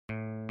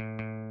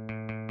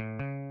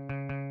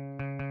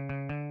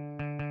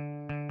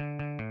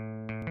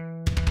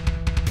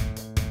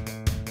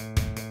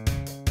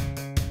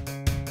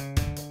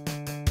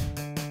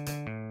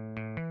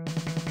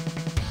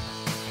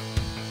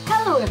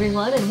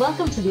everyone, and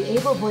welcome to the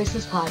Able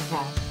Voices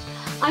podcast.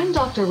 I'm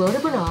Dr. Rhoda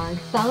Bernard,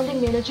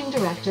 founding managing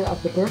director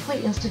of the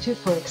Berklee Institute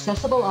for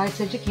Accessible Arts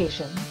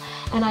Education,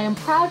 and I am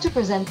proud to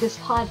present this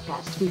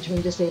podcast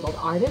featuring disabled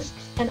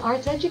artists and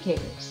arts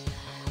educators.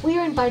 We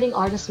are inviting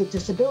artists with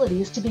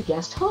disabilities to be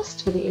guest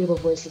hosts for the Able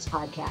Voices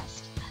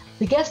podcast.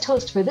 The guest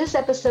host for this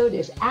episode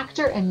is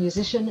actor and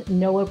musician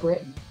Noah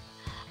Britton.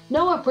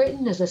 Noah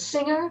Britton is a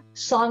singer,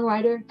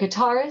 songwriter,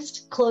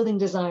 guitarist, clothing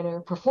designer,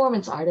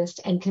 performance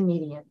artist, and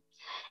comedian.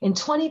 In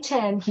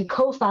 2010, he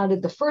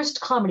co-founded the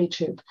first comedy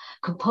troupe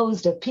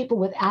composed of people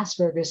with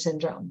Asperger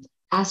syndrome,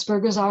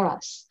 Asperger's Are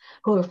Us,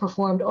 who have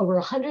performed over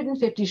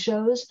 150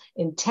 shows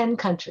in 10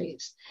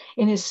 countries.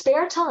 In his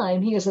spare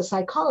time, he is a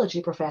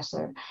psychology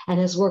professor and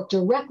has worked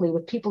directly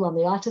with people on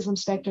the autism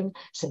spectrum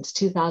since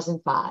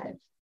 2005.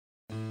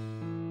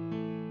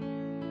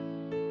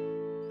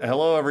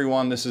 Hello,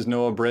 everyone. This is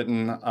Noah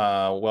Britton.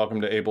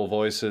 Welcome to Able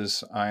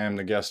Voices. I am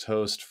the guest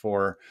host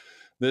for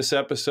this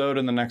episode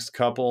and the next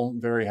couple.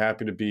 Very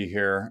happy to be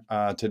here.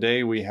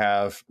 Today we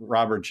have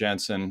Robert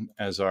Jensen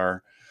as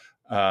our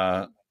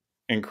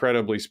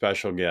incredibly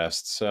special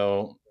guest.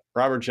 So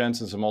Robert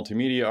Jensen is a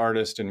multimedia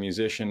artist and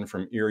musician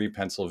from Erie,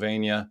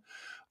 Pennsylvania.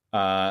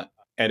 At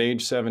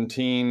age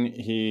 17,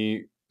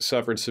 he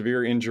suffered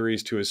severe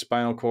injuries to his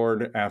spinal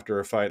cord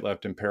after a fight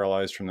left him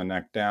paralyzed from the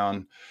neck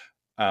down.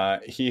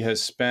 He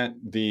has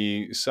spent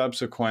the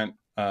subsequent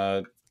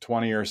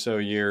 20 or so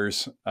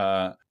years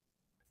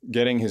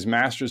getting his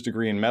master's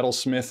degree in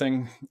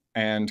metalsmithing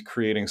and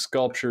creating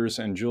sculptures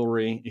and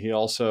jewelry. He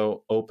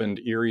also opened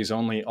Erie's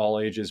only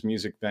all-ages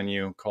music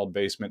venue called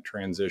Basement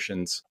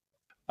Transitions.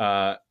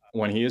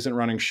 When he isn't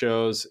running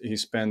shows, he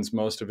spends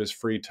most of his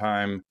free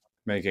time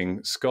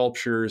making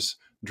sculptures,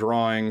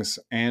 drawings,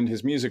 and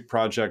his music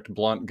project,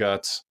 Blunt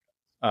Guts,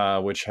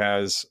 which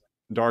has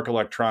dark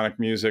electronic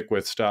music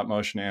with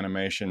stop-motion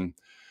animation.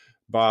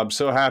 Bob,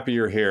 so happy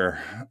you're here.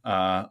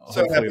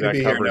 Hopefully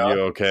that covered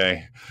you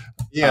okay.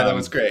 Yeah, that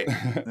was great.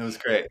 That was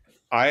great.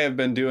 I have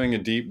been doing a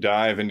deep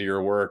dive into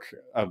your work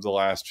of the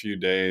last few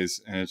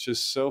days, and it's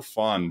just so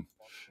fun.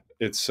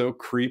 It's so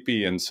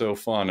creepy and so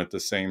fun at the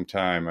same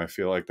time. I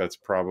feel like that's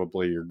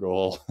probably your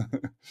goal.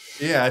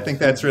 Yeah, I think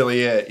that's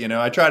really it. You know,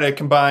 I try to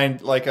combine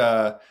like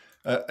a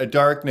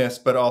darkness,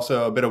 but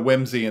also a bit of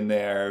whimsy in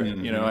there.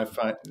 Mm-hmm. You know, I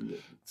find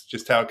it's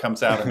just how it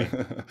comes out of me.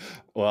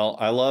 Well,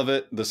 I love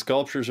it. The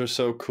sculptures are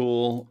so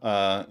cool.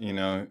 You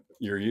know,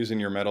 you're using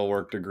your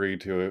metalwork degree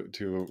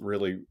to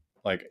really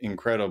like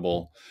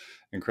incredible,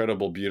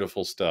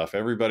 beautiful stuff.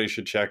 Everybody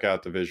should check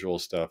out the visual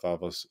stuff.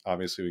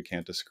 Obviously, we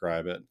can't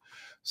describe it.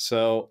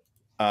 So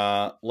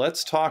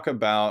let's talk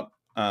about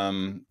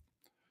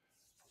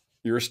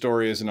your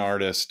story as an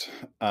artist.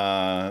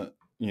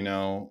 You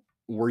know,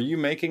 were you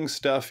making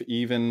stuff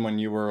even when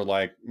you were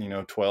like,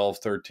 12,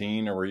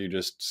 13, or were you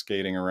just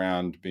skating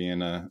around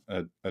being a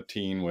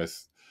teen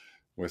with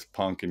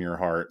punk in your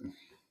heart?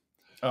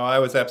 Oh, I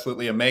was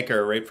absolutely a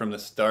maker right from the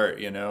start.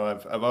 You know,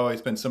 I've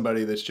always been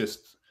somebody that's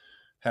just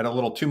had a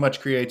little too much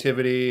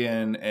creativity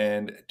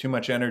and too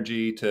much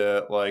energy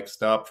to like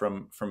stop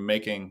from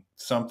making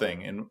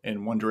something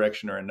in one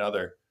direction or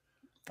another.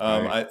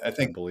 I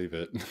think I believe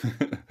it.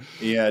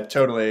 Yeah,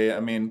 totally. I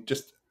mean,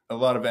 just a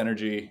lot of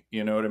energy.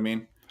 You know what I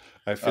mean?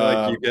 I feel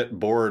like you get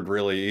bored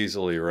really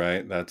easily,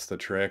 right? That's the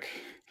trick.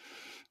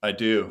 I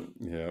do.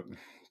 Yeah.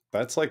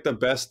 That's like the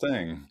best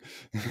thing.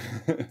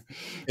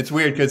 It's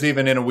weird because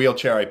even in a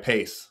wheelchair, I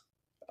pace.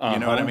 You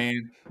know what I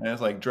mean? And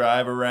it's like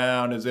drive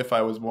around as if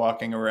I was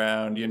walking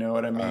around. You know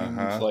what I mean?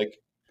 It's like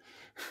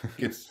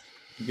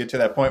you get to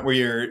that point where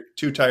you're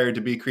too tired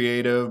to be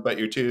creative, but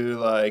you're too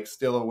like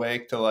still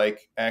awake to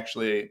like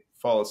actually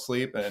fall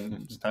asleep, and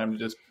it's time to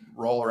just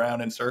roll around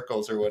in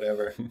circles or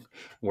whatever.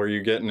 Were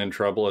you getting in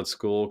trouble at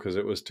school because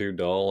it was too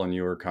dull and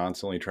you were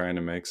constantly trying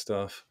to make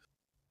stuff?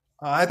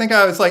 I think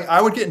I was like,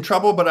 I would get in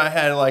trouble, but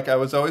I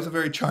was always a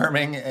very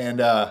charming and,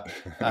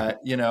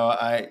 you know,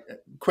 I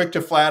quick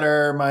to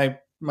flatter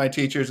my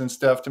teachers and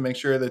stuff to make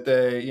sure that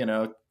they, you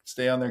know,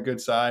 stay on their good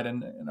side.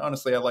 And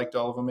honestly, I liked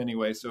all of them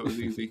anyway, so it was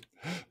easy.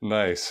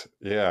 Nice.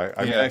 Yeah.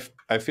 I mean,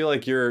 I feel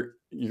like you're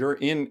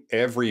in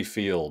every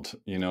field,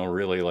 you know,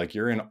 really, like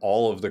you're in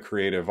all of the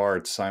creative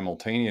arts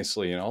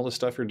simultaneously, and all the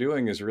stuff you're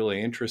doing is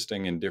really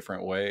interesting in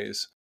different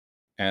ways.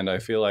 And I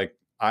feel like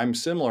I'm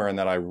similar in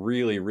that I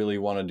really, really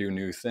want to do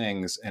new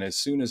things. And as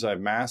soon as I've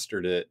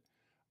mastered it,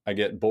 I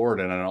get bored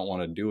and I don't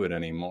want to do it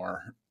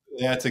anymore.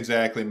 That's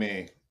exactly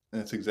me.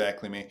 That's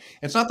exactly me.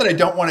 It's not that I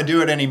don't want to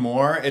do it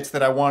anymore. It's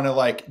that I want to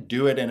like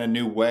do it in a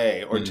new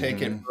way or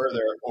take it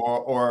further,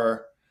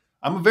 or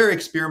I'm a very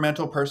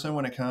experimental person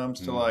when it comes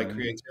to like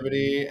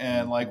creativity.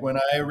 And like when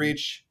I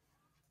reach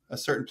a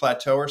certain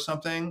plateau or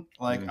something,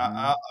 like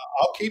I'll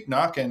keep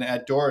knocking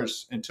at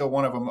doors until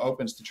one of them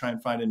opens to try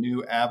and find a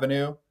new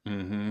avenue.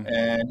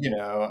 And you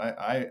know,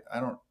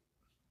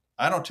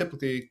 I don't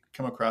typically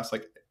come across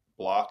like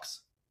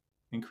blocks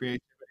in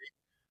creativity.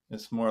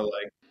 It's more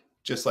like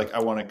just like I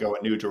want to go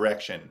a new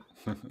direction.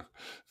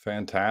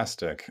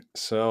 Fantastic.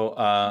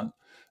 So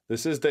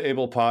This is the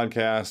Able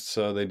podcast,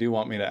 so they do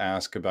want me to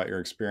ask about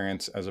your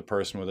experience as a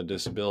person with a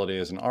disability,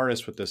 as an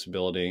artist with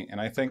disability. And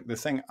I think the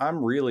thing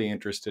I'm really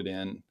interested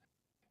in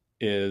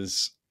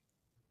is,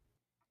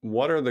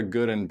 what are the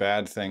good and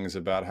bad things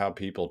about how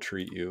people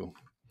treat you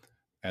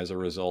as a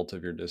result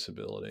of your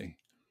disability?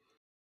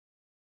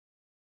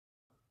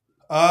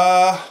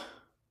 Well,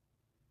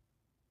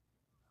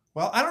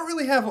 I don't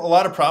really have a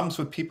lot of problems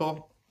with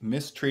people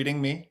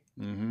mistreating me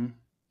Mm-hmm.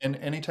 in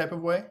any type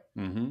of way.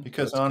 Mm-hmm.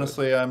 Because That's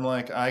honestly, good. I'm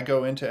like, I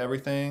go into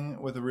everything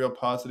with a real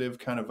positive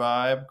kind of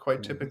vibe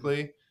quite Mm-hmm.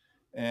 typically.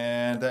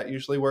 And that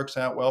usually works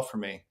out well for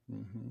me.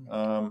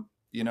 Mm-hmm.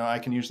 You know, I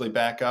can usually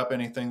back up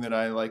anything that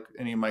I like,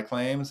 any of my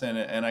claims,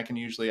 and I can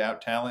usually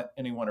out talent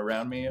anyone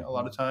around me a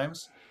lot of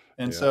times.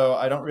 And Yeah. so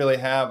I don't really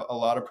have a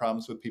lot of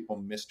problems with people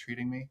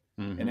mistreating me.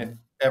 Mm-hmm. And if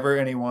ever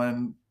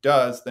anyone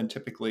does, then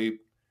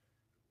typically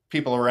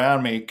people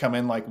around me come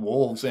in like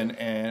wolves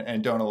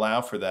and don't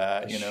allow for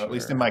that, you know, at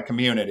least in my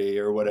community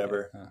or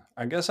whatever. Yeah.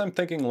 I guess I'm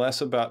thinking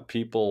less about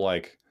people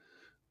like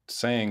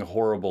saying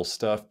horrible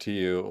stuff to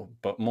you,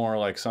 but more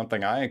like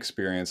something I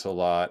experience a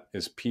lot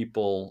is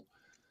people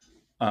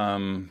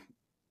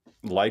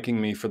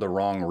liking me for the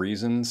wrong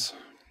reasons.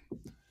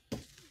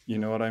 You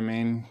know what I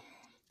mean?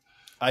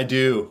 I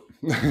do.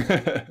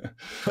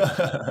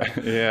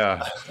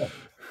 Yeah.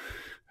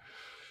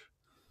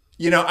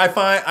 You know, I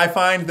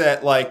find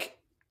that, like,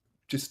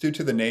 just due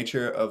to the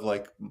nature of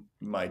like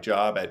my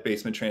job at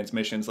Basement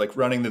Transmissions, like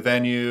running the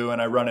venue,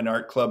 and I run an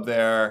art club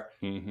there,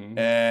 Mm-hmm.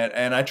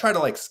 and I try to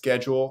like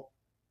schedule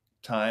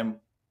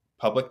time,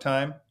 public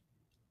time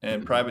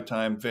and private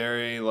time,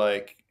 very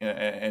like,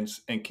 and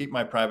keep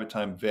my private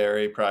time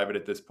very private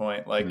at this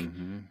point. Like,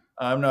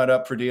 I'm not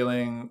up for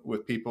dealing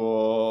with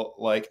people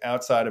like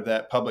outside of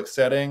that public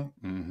setting,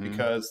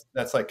 because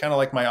that's like kind of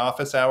like my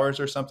office hours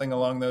or something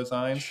along those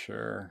lines.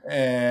 Sure.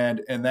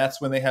 And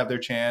that's when they have their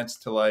chance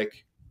to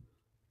like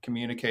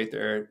communicate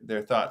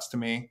their thoughts to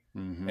me.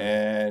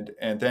 And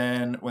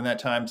then when that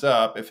time's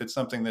up, if it's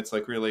something that's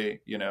like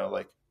really, you know,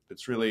 like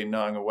it's really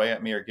gnawing away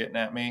at me or getting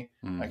at me,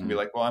 I can be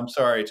like, well, I'm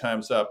sorry,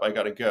 time's up, I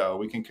gotta go.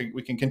 We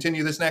can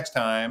continue this next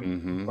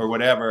time or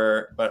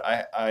whatever. But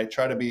I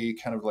try to be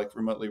kind of like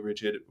remotely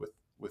rigid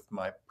with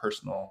my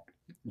personal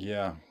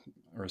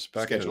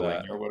respect scheduling to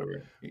that or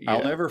whatever.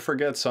 I'll never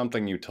forget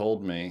something you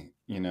told me.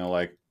 You know,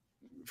 like,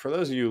 for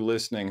those of you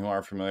listening who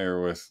aren't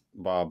familiar with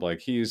Bob,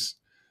 like, he's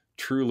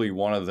truly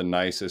one of the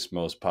nicest,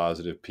 most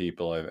positive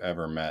people I've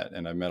ever met.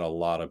 And I've met a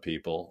lot of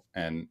people,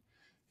 and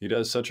he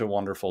does such a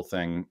wonderful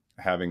thing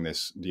having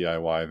this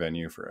DIY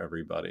venue for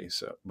everybody.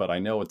 So, but I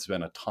know it's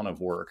been a ton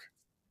of work.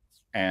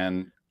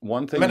 And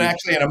one thing, I'm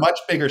actually in a much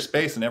bigger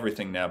space and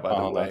everything now, by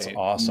the way. That's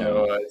awesome. You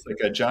know, it's like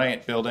a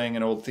giant building,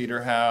 an old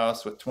theater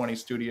house with 20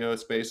 studio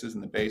spaces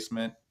in the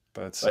basement.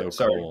 That's so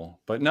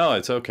cool. But no,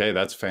 it's okay.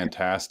 That's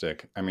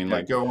fantastic. I mean,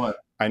 like, go on.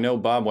 I know,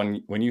 Bob,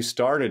 when you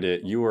started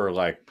it, you were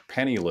like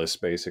penniless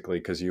basically,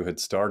 because you had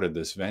started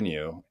this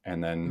venue.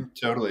 And then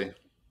totally.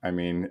 I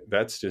mean,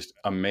 that's just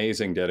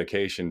amazing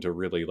dedication to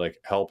really like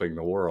helping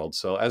the world.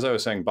 So as I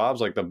was saying,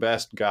 Bob's like the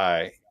best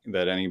guy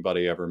that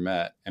anybody ever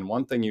met. And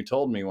one thing you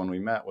told me when we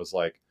met was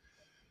like,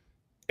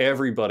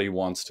 everybody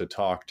wants to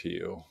talk to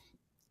you.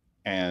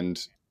 And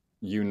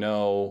you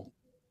know,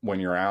 when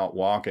you're out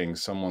walking,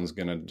 someone's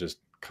going to just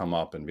come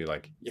up and be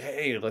like,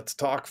 yay, let's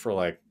talk for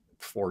like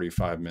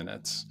 45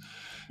 minutes.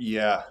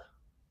 Yeah.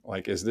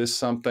 Like, is this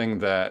something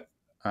that,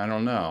 I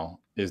don't know,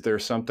 is there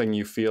something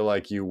you feel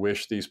like you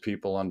wish these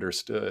people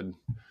understood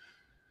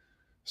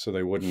so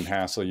they wouldn't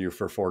hassle you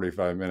for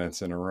 45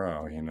 minutes in a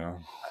row, you know?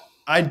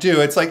 I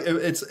do. It's like,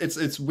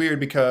 it's weird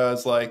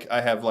because like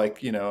I have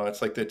like, you know,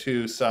 it's like the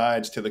two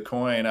sides to the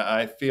coin.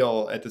 I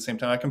feel at the same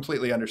time, I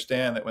completely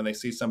understand that when they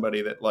see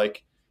somebody that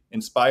like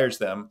inspires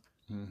them,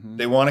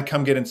 they want to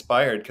come get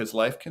inspired, because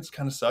life can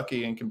kind of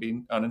sucky and can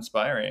be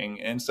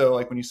uninspiring. And so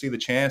like when you see the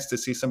chance to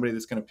see somebody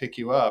that's going to pick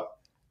you up,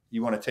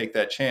 you want to take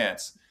that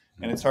chance.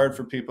 And it's hard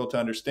for people to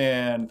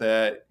understand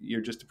that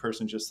you're just a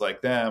person just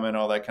like them and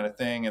all that kind of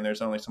thing. And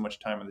there's only so much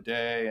time in the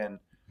day.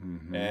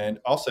 And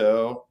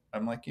also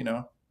I'm like, you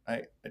know,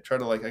 I try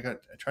to like, I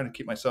try to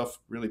keep myself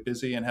really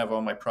busy and have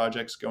all my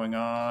projects going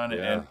on.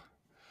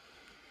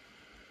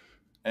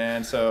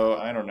 And so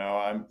I don't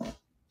know,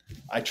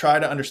 I try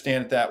to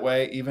understand it that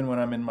way, even when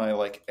I'm in my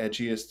like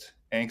edgiest,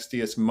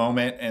 angstiest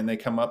moment and they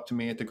come up to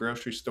me at the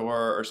grocery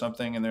store or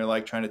something and they're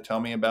like trying to tell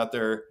me about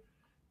their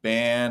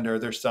band or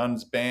their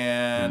son's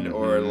band,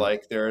 or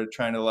like they're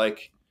trying to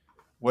like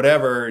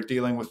whatever,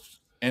 dealing with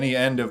any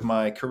end of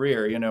my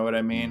career, you know what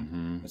I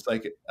mean? It's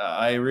like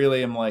I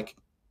really am like,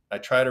 I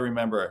try to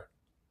remember,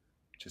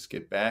 just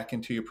get back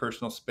into your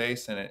personal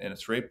space, and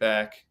it's right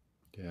back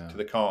to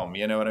the calm,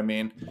 you know what I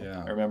mean?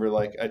 I remember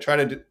like I try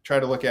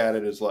to look at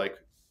it as like,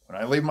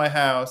 when I leave my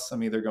house,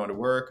 I'm either going to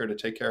work or to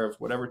take care of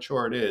whatever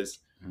chore it is.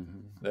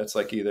 That's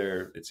like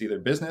it's either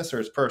business or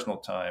it's personal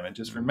time. And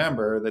just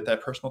remember that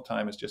personal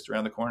time is just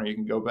around the corner. You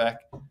can go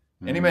back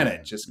any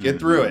minute, just get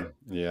through it.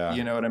 Yeah.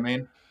 You know what I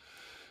mean?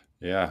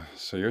 Yeah.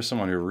 So you're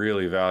someone who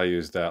really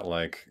values that,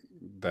 like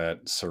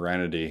that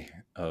serenity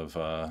of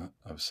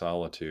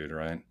solitude,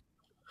 right?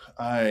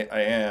 I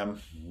am.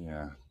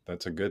 Yeah,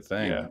 that's a good Yeah.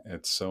 thing.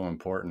 It's so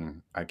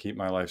important. I keep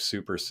my life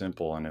super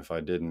simple, and if I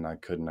didn't, I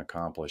couldn't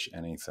accomplish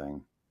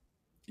anything.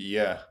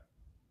 Yeah.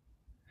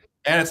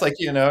 And it's like,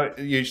 you know,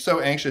 you're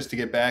so anxious to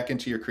get back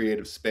into your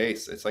creative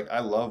space. It's like, I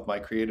love my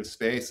creative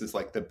space. Is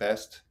like the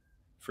best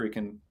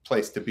freaking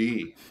place to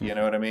be. You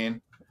know what I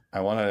mean?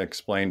 I want to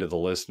explain to the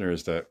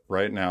listeners that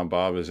right now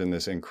Bob is in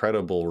this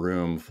incredible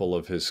room full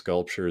of his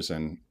sculptures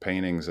and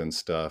paintings and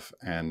stuff,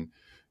 and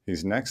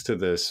he's next to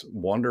this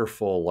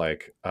wonderful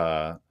like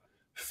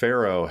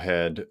pharaoh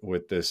head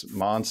with this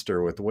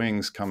monster with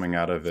wings coming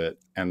out of it,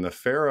 and the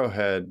pharaoh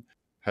head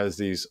has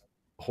these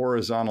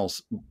horizontal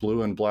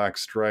blue and black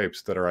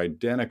stripes that are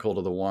identical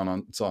to the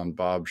one that's on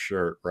Bob's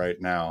shirt right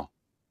now.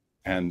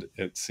 And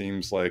it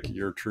seems like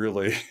you're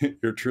truly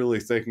you're truly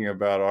thinking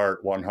about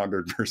art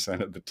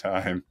 100% of the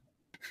time.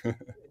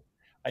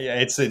 Yeah,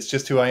 it's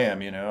just who I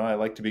am, you know. I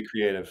like to be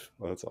creative.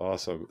 That's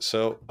awesome.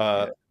 So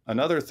Yeah.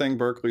 another thing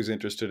Berklee's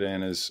interested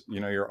in is, you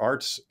know, your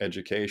arts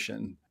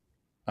education.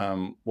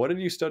 What did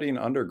you study in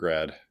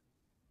undergrad?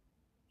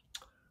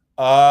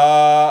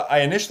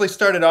 I initially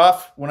started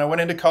off when I went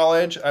into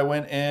college. I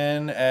went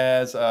in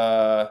as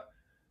I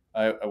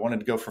wanted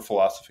to go for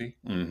philosophy.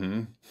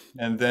 Mm-hmm.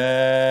 And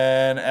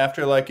then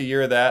after like a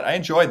year of that, I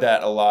enjoyed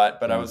that a lot,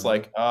 but I was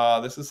like,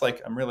 this is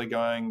like, I'm really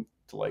going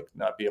to like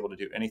not be able to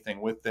do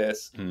anything with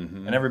this.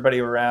 Mm-hmm. And everybody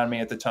around me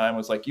at the time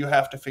was like, you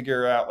have to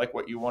figure out like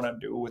what you want to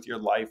do with your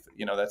life.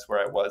 You know, that's where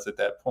I was at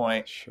that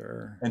point.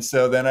 Sure. And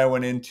so then I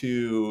went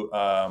into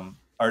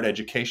art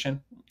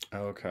education.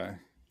 Okay.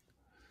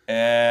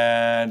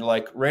 And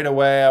like right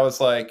away, I was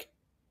like,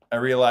 I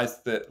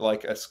realized that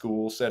like a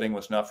school setting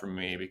was not for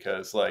me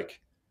because like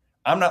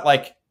I'm not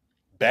like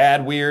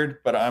bad weird,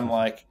 but I'm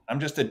like I'm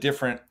just a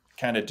different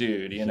kind of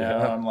dude, you know.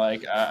 Yeah. I'm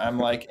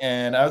like,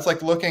 and I was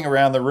like looking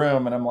around the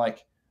room, and I'm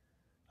like,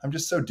 I'm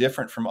just so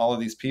different from all of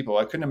these people.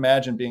 I couldn't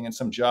imagine being in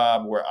some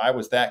job where I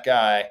was that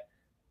guy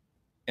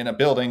in a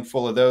building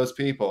full of those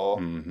people.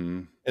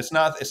 Mm-hmm. It's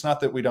not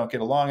that we don't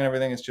get along and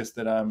everything. It's just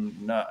that I'm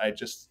not.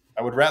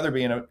 I would rather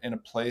be in a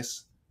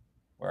place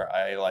where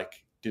I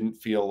like didn't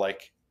feel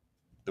like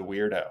the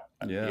weirdo.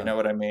 Yeah. You know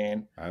what I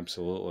mean?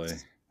 Absolutely.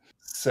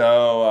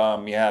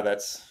 So yeah,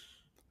 that's.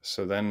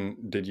 So then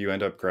did you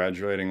end up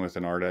graduating with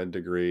an art ed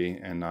degree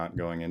and not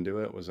going into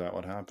it? Was that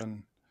what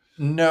happened?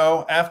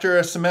 No, after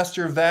a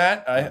semester of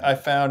that, I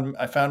found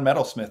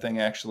metalsmithing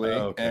actually,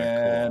 Okay,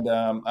 and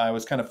cool. I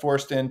was kind of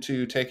forced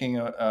into taking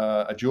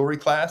a jewelry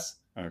class,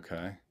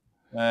 Okay.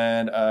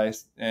 and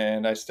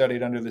I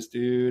studied under this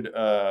dude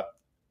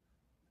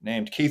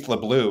named Keith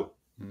LeBlue.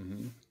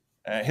 Mm-hmm.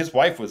 His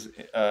wife was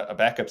a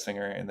backup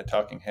singer in the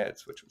Talking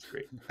Heads, which was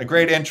great. A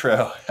great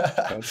intro.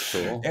 That's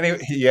cool. Anyway,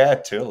 yeah,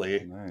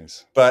 totally.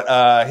 Nice.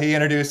 But he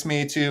introduced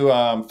me to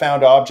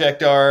found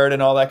object art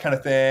and all that kind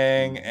of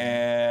thing.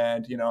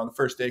 And, you know, on the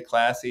first day of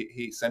class,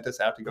 he sent us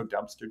out to go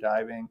dumpster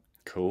diving.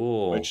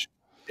 Cool. Which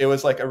it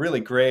was like a really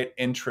great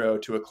intro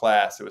to a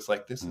class. It was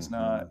like, this is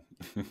not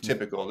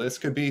typical. This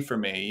could be for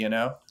me, you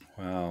know?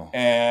 Wow.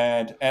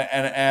 And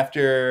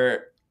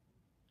after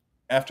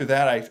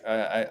that,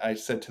 I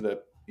said to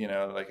the, you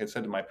know, like I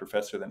said to my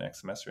professor the next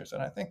semester, I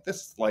said, I think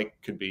this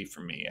like could be for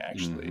me,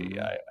 actually.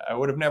 I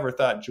would have never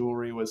thought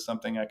jewelry was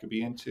something I could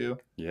be into.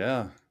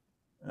 Yeah.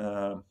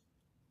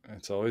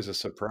 It's always a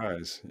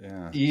surprise.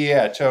 Yeah.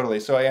 Yeah,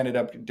 totally. So I ended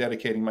up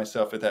dedicating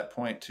myself at that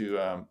point to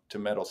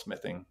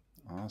metalsmithing.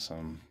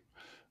 Awesome.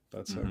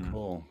 That's so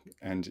cool.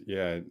 And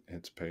yeah,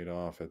 it's paid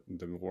off.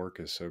 The work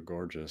is so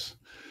gorgeous.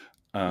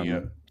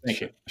 Yeah.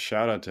 Thank you.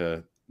 Shout out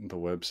to the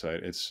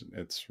website.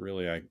 It's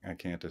really, I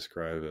can't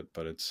describe it,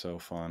 but it's so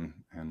fun.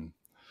 And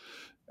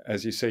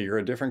as you say, you're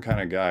a different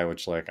kind of guy,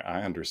 which like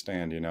I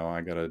understand, you know,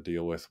 I got to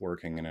deal with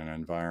working in an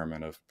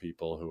environment of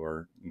people who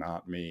are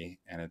not me.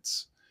 And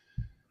it's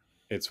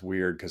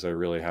weird because I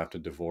really have to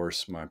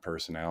divorce my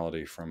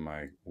personality from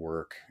my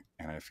work.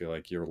 And I feel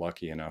like you're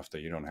lucky enough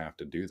that you don't have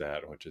to do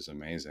that, which is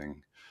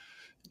amazing.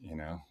 You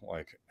know,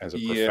 like as a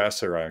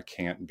professor, I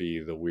can't be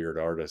the weird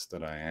artist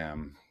that I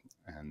am.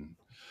 And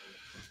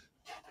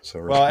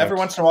so well, every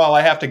once in a while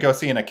I have to go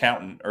see an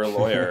accountant or a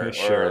lawyer.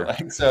 Sure. Or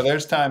like, so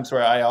there's times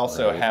where I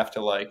also have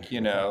to like,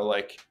 you know,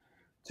 like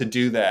to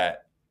do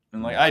that.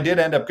 And like, I did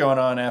end up going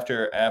on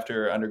after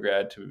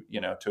undergrad to,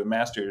 you know, to a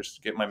master's,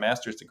 get my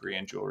master's degree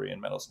in jewelry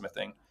and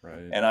metalsmithing.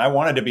 Right. And I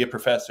wanted to be a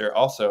professor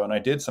also. And I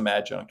did some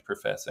adjunct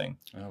professing.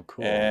 Oh,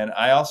 cool. And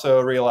I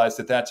also realized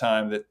at that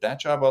time that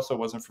job also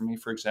wasn't for me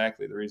for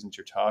exactly the reasons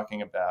you're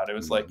talking about. It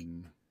was like,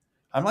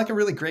 I'm like a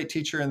really great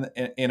teacher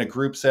in a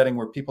group setting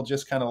where people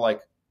just kind of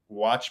like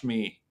watch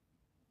me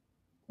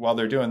while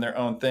they're doing their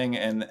own thing.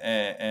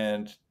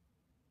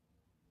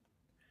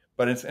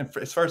 But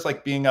as far as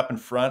like being up in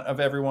front of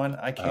everyone,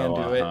 I can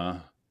do it.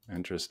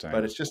 Interesting.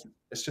 But it's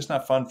just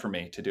not fun for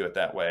me to do it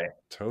that way.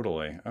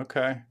 Totally.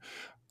 Okay.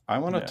 I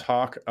want to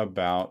talk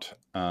about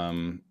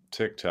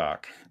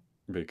TikTok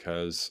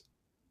because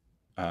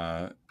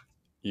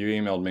you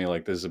emailed me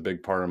like this is a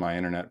big part of my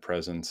internet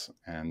presence,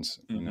 and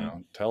you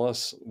know, tell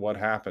us what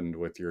happened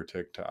with your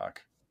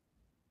TikTok.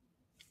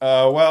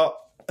 Well,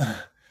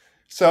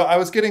 So I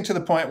was getting to the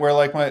point where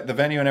like the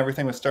venue and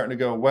everything was starting to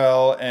go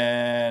well,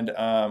 and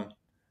I'm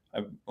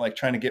like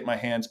trying to get my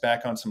hands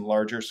back on some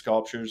larger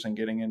sculptures and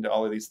getting into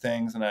all of these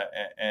things,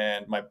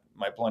 and my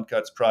blunt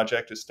guts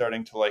project is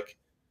starting to like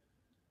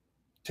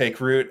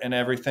take root and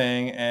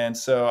everything. And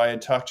so I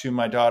had talked to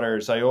my daughter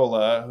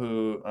Ziola,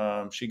 who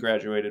she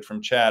graduated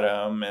from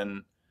Chatham,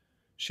 and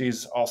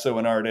she's also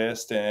an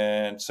artist.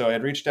 And so I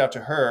had reached out to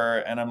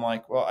her, and I'm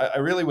like, well, I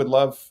really would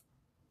love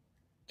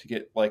to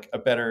get like a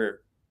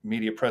better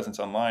media presence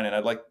online, and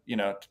I'd like,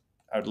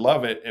 I would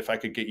love it if I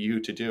could get you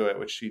to do it,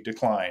 which she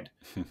declined.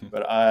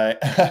 But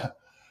I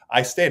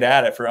I stayed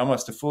at it for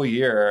almost a full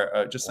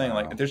year, just saying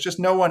like, there's just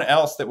no one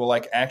else that will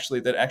like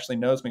actually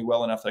knows me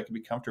well enough that I can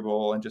be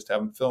comfortable and just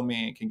have them film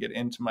me and can get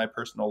into my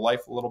personal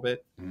life a little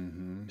bit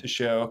to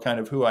show kind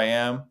of who I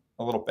am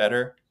a little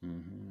better.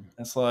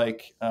 It's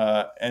like,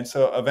 and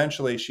so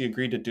eventually she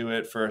agreed to do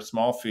it for a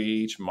small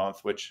fee each month,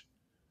 which,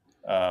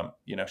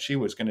 she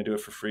was going to do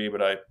it for free,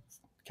 but I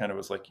kind of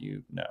was like,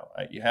 you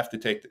have to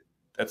take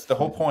that's the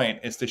whole point,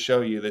 is to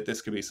show you that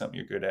this could be something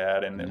you're good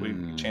at, and that we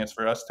a chance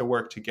for us to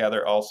work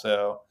together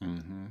also.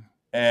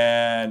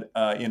 And,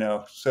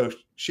 so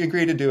she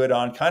agreed to do it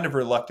on kind of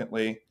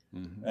reluctantly.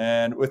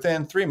 And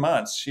within 3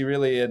 months, she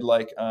really had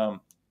like,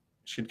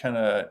 she'd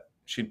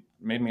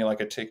made me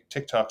like a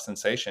TikTok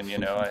sensation.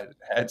 I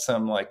had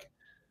some like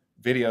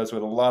videos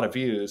with a lot of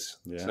views.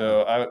 Yeah.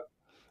 So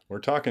we're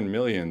talking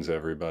millions,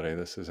 everybody.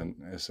 This isn't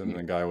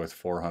a guy with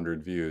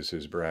 400 views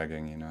who's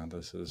bragging.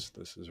 This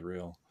is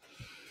real.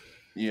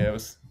 Yeah, it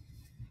was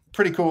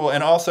pretty cool.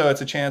 And also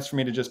it's a chance for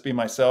me to just be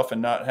myself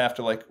and not have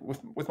to like,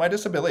 with my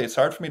disability, it's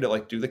hard for me to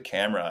like do the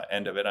camera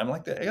end of it. I'm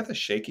like, I got the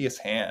shakiest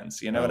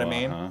hands, you know what I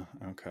mean?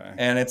 Okay.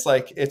 And it's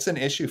like, it's an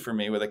issue for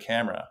me with a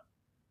camera.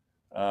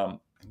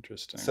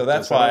 Interesting. So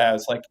that's why I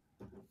was like,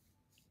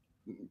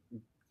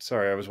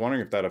 sorry, I was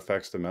wondering if that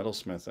affects the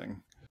metalsmithing.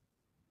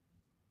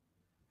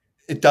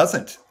 It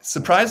doesn't.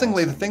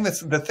 Surprisingly, the thing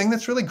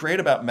that's really great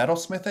about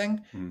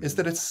metalsmithing is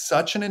that it's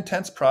such an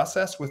intense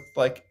process with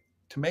like,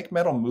 to make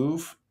metal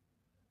move,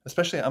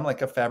 especially I'm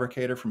like a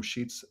fabricator from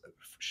sheets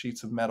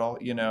of metal,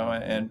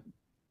 and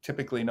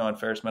typically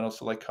non-ferrous metals,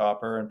 so like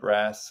copper and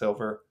brass,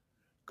 silver,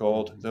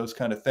 gold, those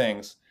kind of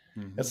things.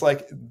 It's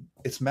like,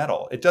 it's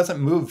metal. It doesn't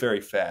move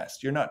very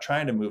fast. You're not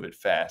trying to move it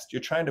fast.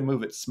 You're trying to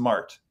move it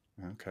smart.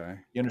 Okay.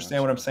 You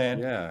understand what I'm saying?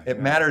 Yeah. It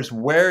matters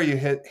where you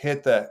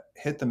hit the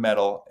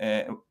metal,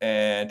 and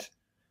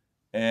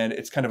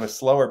it's kind of a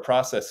slower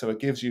process. So it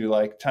gives you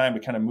like time to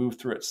kind of move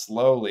through it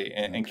slowly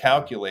and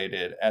calculate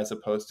it, as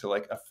opposed to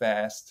like a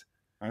fast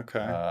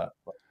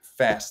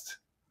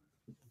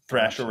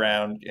thrash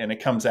around and it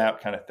comes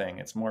out kind of thing.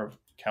 It's more of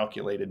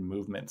calculated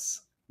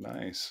movements.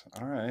 Nice.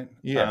 All right.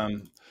 Yeah.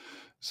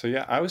 So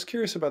yeah, I was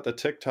curious about the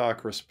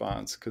TikTok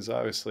response, because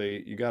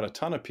obviously you got a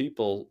ton of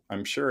people.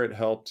 I'm sure it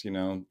helped,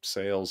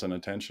 sales and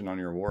attention on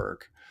your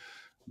work.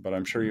 But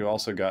I'm sure you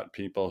also got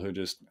people who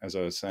just, as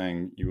I was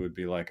saying, you would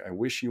be like, I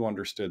wish you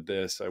understood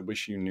this. I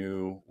wish you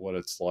knew what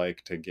it's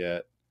like to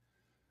get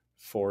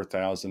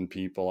 4,000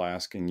 people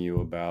asking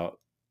you about,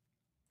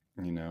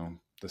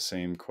 the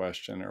same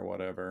question or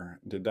whatever.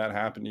 Did that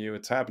happen to you?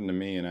 It's happened to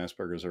me in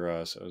Asperger's or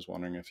Us. I was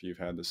wondering if you've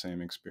had the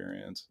same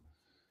experience.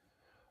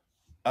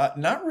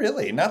 Not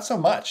really, not so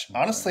much. Okay.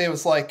 Honestly, it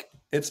was like,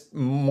 it's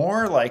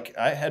more like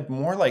I had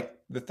more like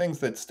the things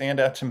that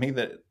stand out to me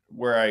to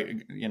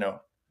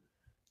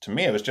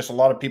me, it was just a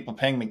lot of people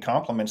paying me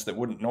compliments that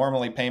wouldn't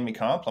normally pay me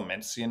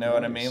compliments. You know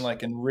what I mean?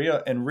 Like in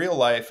real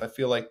life, I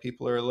feel like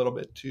people are a little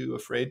bit too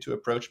afraid to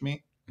approach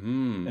me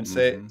and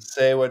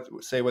say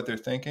what they're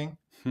thinking.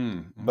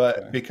 Okay.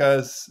 But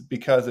because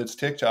it's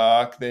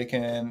TikTok, they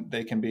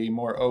can be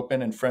more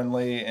open and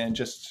friendly and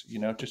just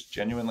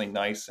genuinely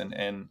nice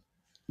and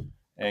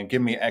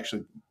give me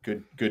actually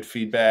good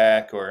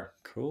feedback or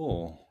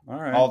cool.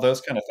 All right. All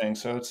those kind of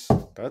things. So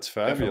that's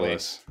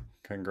fabulous.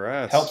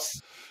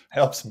 Congrats.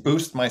 Helps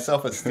boost my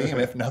self-esteem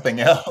if nothing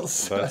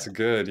else. That's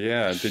good.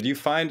 Yeah. Did you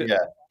find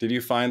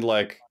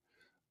like,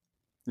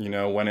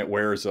 when it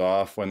wears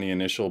off, when the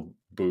initial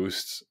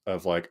boosts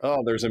of like,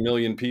 oh, there's a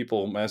million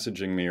people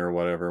messaging me or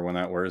whatever, when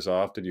that wears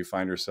off, did you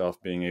find yourself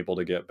being able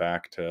to get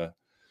back to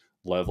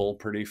level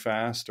pretty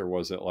fast? Or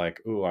was it like,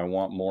 ooh, I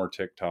want more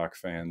TikTok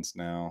fans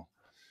now?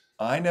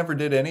 I never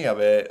did any of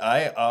it.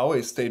 I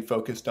always stayed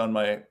focused on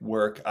my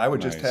work. I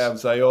would just have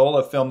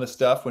Ziola film the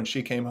stuff when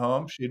she came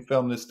home. She'd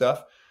film this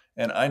stuff.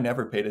 And I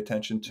never paid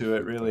attention to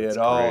it really at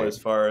all, as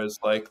far as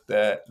like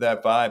that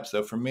vibe.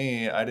 So for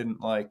me, it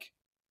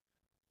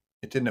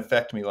didn't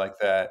affect me like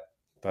that.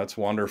 That's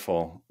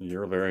wonderful.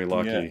 You're very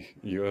lucky.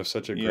 Yeah. You have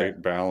such a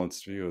great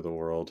balanced view of the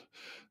world.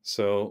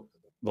 So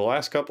the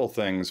last couple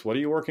things, what are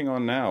you working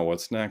on now?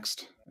 What's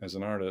next as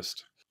an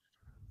artist?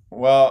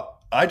 Well,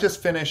 I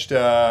just finished.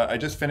 I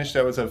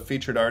was a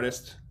featured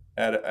artist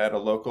at a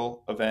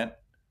local event.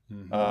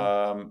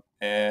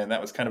 And that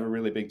was kind of a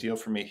really big deal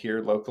for me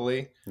here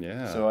locally.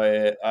 Yeah. So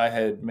I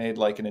had made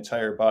like an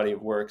entire body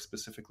of work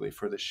specifically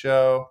for the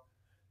show.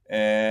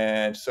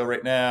 And so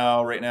right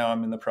now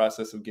I'm in the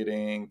process of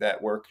getting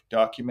that work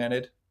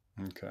documented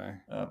Okay.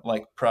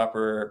 Like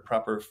proper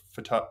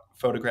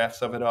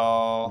photographs of it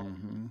all,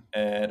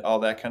 and all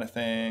that kind of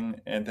thing.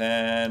 And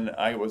then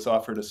I was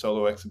offered a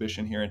solo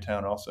exhibition here in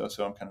town also,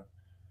 so I'm kind of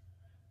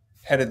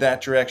headed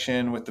that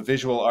direction with the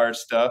visual art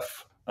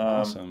stuff.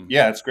 Awesome.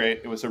 Yeah, it's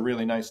great. It was a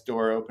really nice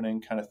door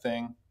opening kind of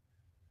thing.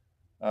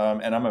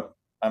 And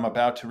I'm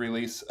about to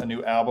release a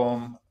new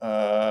album.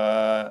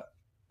 I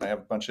have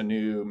a bunch of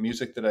new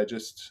music that I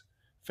just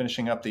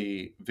finishing up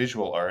the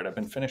visual art. I've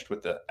been finished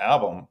with the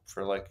album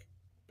for like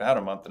about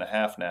a month and a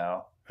half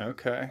now.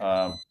 Okay.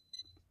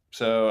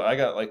 So I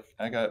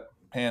got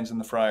pans in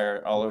the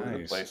fryer all over the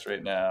Nice. place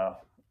right now.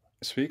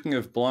 Speaking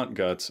of blunt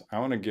guts, I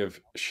want to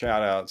give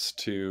shout outs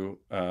to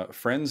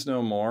Friends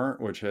No More,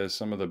 which has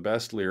some of the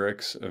best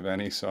lyrics of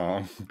any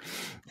song.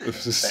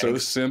 This is so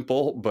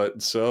simple,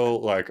 but so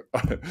like,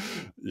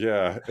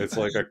 yeah, it's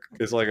like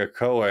a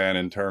koan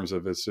in terms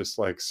of it's just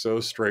like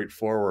so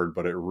straightforward,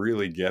 but it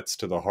really gets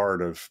to the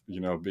heart of, you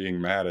know, being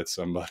mad at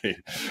somebody.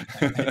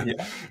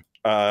 Yeah.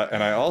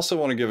 And I also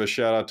want to give a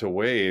shout out to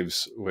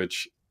Waves,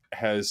 which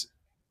has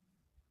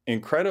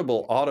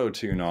incredible auto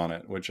tune on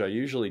it, which I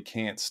usually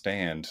can't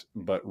stand,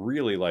 but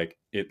really like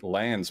it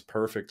lands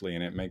perfectly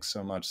and it makes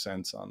so much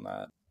sense on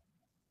that.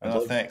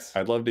 Thanks.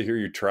 I'd love to hear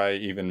you try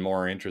even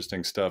more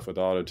interesting stuff with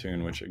auto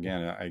tune, which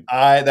again,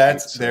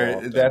 that's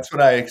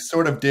what I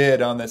sort of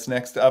did on this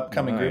next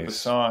upcoming group of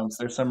songs.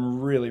 There's some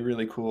really,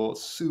 really cool,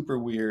 super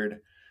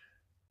weird.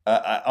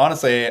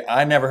 Honestly,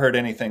 I never heard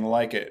anything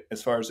like it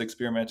as far as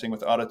experimenting with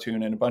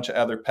autotune and a bunch of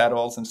other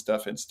pedals and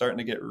stuff. It's starting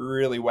to get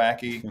really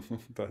wacky.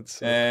 That's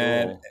so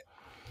cool.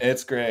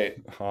 It's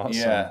great. Awesome.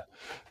 Yeah.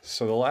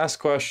 So the last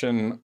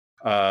question,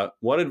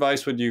 what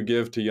advice would you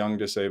give to young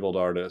disabled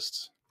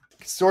artists?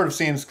 It sort of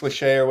seems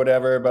cliche or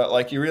whatever, but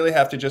like you really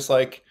have to just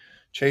like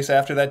chase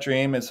after that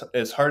dream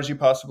as hard as you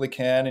possibly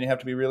can. And you have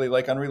to be really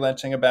like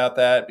unrelenting about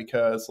that,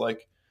 because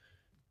like,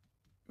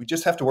 we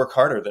just have to work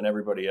harder than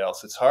everybody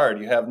else. It's hard.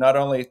 You have not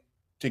only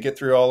to get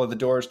through all of the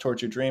doors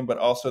towards your dream, but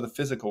also the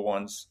physical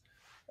ones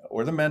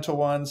or the mental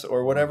ones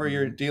or whatever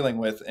you're dealing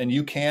with. And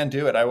you can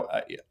do it.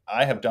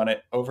 I have done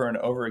it over and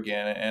over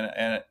again.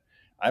 And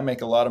I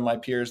make a lot of my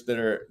peers that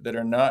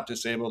are not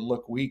disabled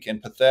look weak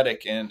and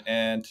pathetic.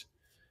 And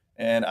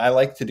I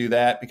like to do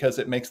that because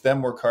it makes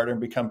them work harder and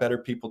become better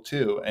people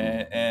too.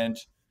 And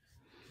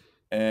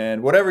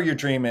whatever your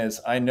dream is,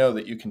 I know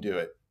that you can do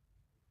it.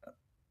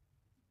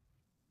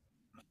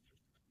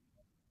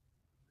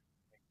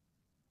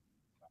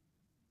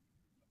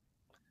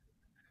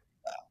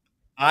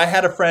 I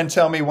had a friend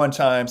tell me one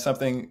time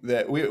something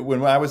that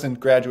when I was in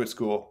graduate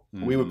school,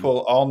 we would pull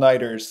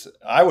all-nighters.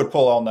 I would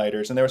pull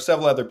all-nighters, and there were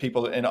several other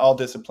people in all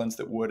disciplines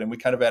that would, and we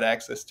kind of had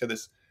access to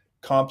this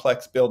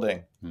complex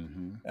building,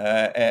 and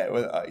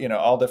with,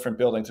 all different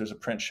buildings. There's a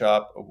print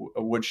shop,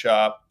 a wood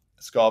shop,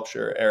 a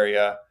sculpture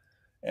area,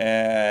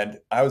 and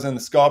I was in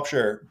the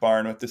sculpture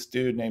barn with this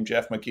dude named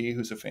Jeff McGee,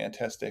 who's a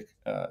fantastic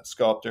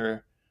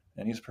sculptor,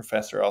 and he's a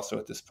professor also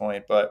at this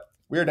point. But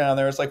we were down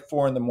there. It's like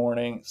 4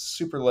 a.m,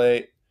 super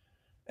late.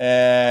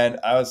 And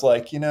I was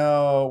like, we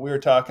were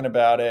talking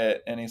about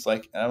it. And he's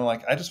like, and I'm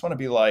like, I just want to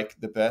be like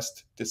the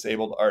best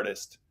disabled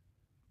artist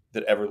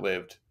that ever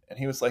lived. And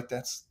he was like,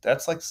 that's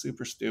like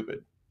super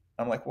stupid.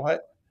 I'm like,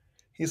 what?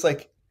 He's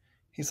like,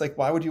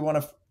 why would you want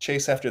to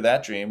chase after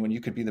that dream when you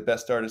could be the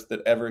best artist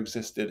that ever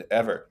existed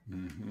ever?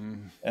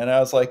 And I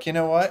was like, you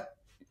know what?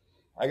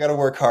 I got to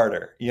work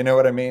harder. You know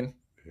what I mean?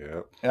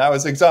 Yep. And I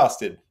was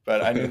exhausted,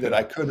 but I knew that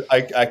I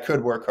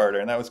could work harder,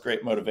 and that was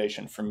great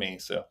motivation for me.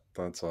 So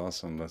that's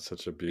awesome. That's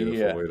such a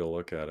beautiful way to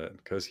look at it.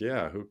 Because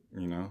who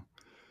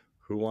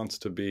wants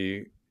to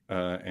be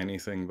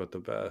anything but the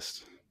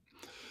best?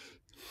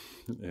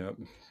 Yep.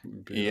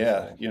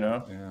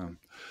 Beautiful. Yeah.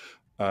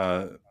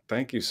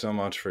 Thank you so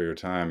much for your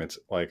time. It's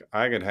like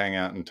I could hang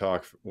out and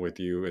talk with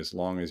you as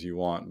long as you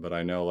want, but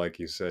I know, like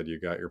you said, you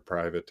got your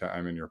private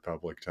time and your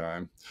public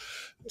time.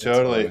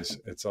 Totally.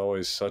 It's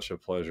always such a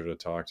pleasure to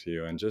talk to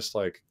you. And just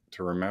like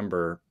to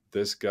remember,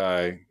 this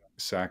guy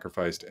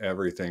sacrificed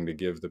everything to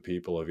give the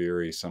people of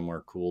Erie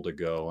somewhere cool to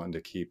go and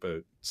to keep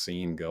a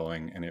scene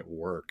going, and it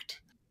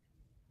worked.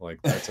 Like,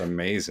 that's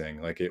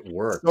amazing. Like, it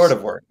worked. Sort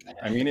of worked.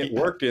 I mean, it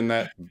worked in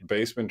that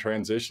Basement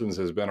Transitions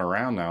has been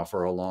around now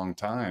for a long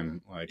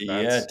time. Like,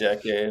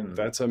 decade.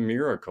 That's a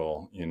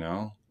miracle,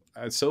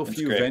 So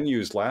few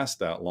venues last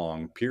that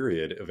long,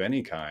 period, of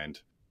any kind.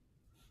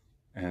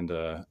 And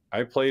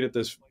I played at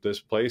this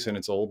place in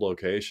its old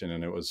location,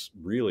 and it was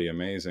really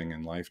amazing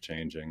and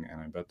life-changing.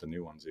 And I bet the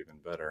new one's even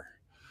better.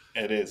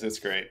 It is. It's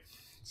great.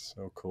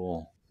 So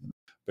cool.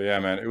 But yeah,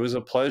 man, it was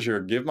a pleasure.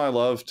 Give my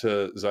love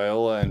to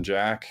Ziola and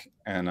Jack,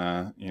 and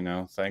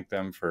thank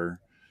them for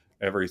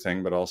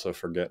everything, but also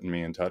for getting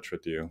me in touch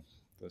with you.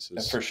 This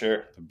is for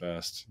sure the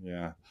best.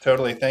 Yeah,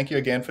 totally. Thank you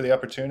again for the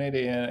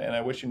opportunity, and I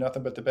wish you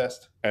nothing but the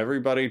best.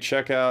 Everybody,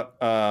 check out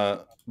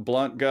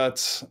Blunt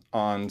Guts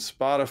on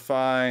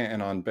Spotify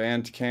and on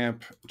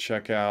Bandcamp.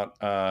 Check out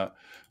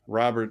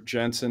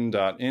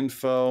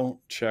robertjensen.info.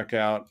 Check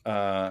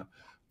out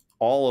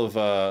all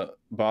of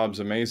Bob's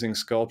amazing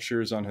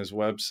sculptures on his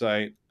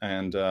website,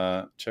 and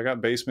check out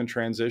Basement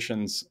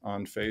Transitions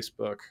on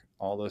Facebook.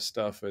 All this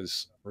stuff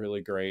is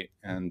really great.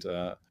 And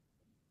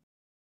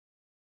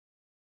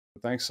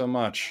thanks so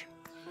much.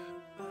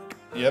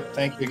 Yep.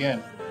 Thank you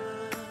again.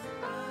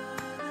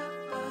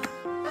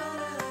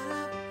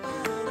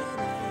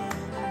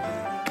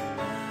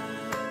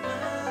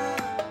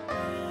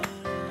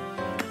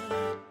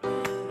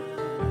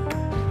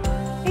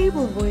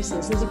 Able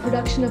Voices is a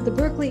production of the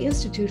Berklee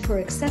Institute for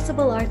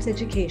Accessible Arts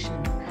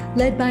Education,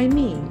 led by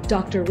me,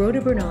 Dr. Rhoda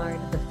Bernard,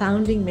 the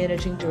founding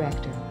managing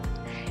director.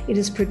 It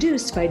is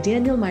produced by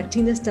Daniel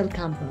Martinez del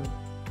Campo.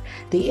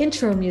 The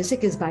intro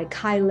music is by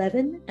Kai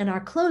Levin, and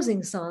our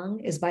closing song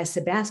is by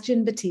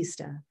Sebastian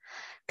Batista.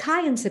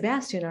 Kai and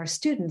Sebastian are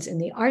students in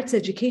the arts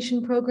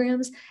education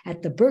programs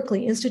at the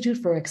Berklee Institute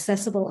for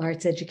Accessible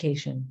Arts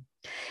Education.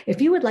 If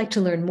you would like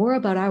to learn more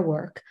about our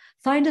work,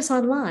 find us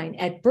online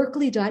at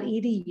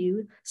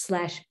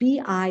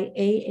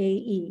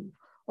berklee.edu/BIAAE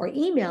or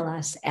email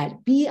us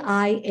at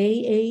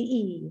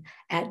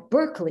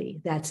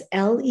BIAAE@Berklee, that's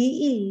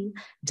LEE.edu.